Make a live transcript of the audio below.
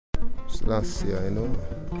Rvssian, you know.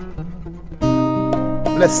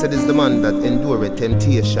 Blessed is the man that endureth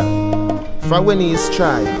temptation, for when he is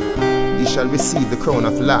tried, he shall receive the crown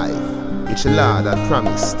of life, which the Lord hath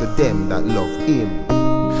promised to them that love him.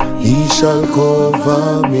 He shall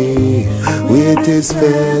cover me with his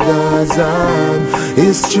feathers, and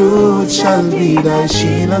his truth shall be thy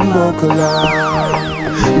shield and buckler.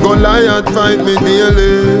 Goliath fight me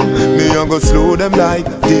daily, me a go slew them like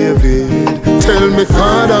David. Tell me,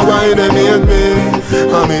 Father, why they made me,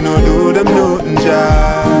 and me no do them nothing,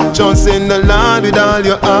 Jah. Trust in the Lord with all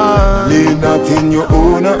your heart, lean not in your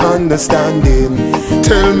own understanding.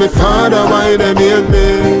 Tell me, Father, why they made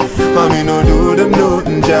me, and me no do them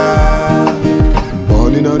nothing, Jah.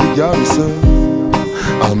 Born in the Garrison,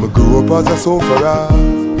 I'ma grow up as a sufferer.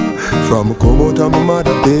 From a come out of my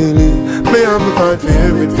mother belly, me have to fight for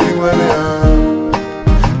everything where me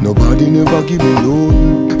have. Nobody never give me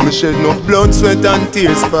nothing. Me shed no blood, sweat and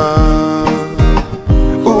tears for.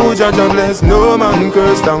 Oh, Jah bless, no man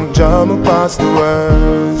curse, down Jah me pass the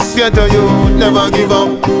worst. Get a youth, never give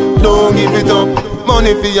up, don't give it up.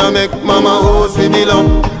 Money for you make mama house fi build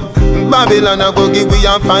up. Babylon I go give we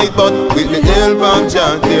a fight, but with the help of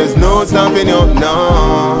Jah, there's no stopping you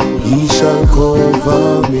now. He shall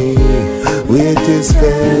cover me with his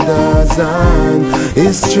feathers, and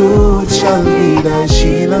his truth shall be thy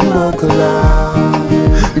shield and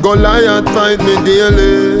buckler. Goliath fight me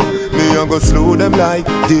daily, me a go slew them like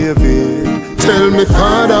David. Tell me,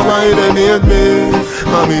 Father, why they made me,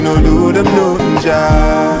 and me no do them nothing,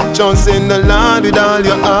 Jah. Trust in the Lord with all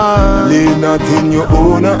your heart, lean not in your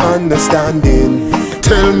own understanding.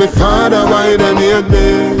 Tell me, Father, why they made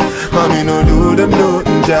me, and me no do them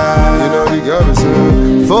nothing, Jah. You know the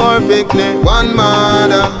Garrison. 4 picnic, 1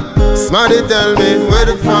 murder. Smarty tell me where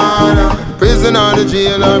the father, prison or the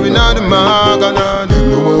jail or in the morgue.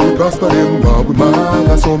 No one will prosper them, but we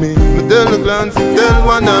maga so me. Me tell the clans, tell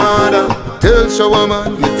one another. Tell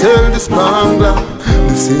Showerman, me tell the Spangler.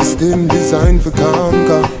 The system designed for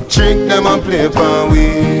conquer. Trick them and play for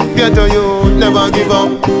we. Get a youth, never give up,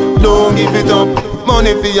 don't give it up.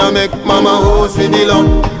 Money for you make mama house fi build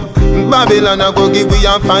up. Babylon I go give we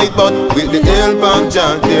a fight, but with the help of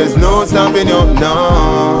Jah, there's no stopping you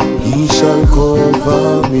now. He shall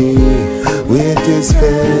cover me with his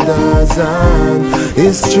feathers, and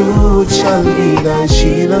his truth shall be thy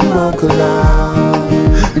shield and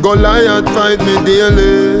buckler. Goliath fight me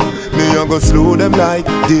daily, me a go slew them like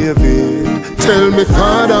David. Tell me,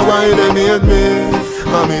 Father, why they made me,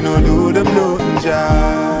 and me no do them nothing,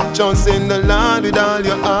 Jah. Trust in the Lord with all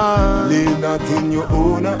your heart, lean not in your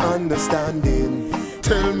own understanding.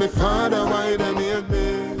 Tell me, Father, why they made me.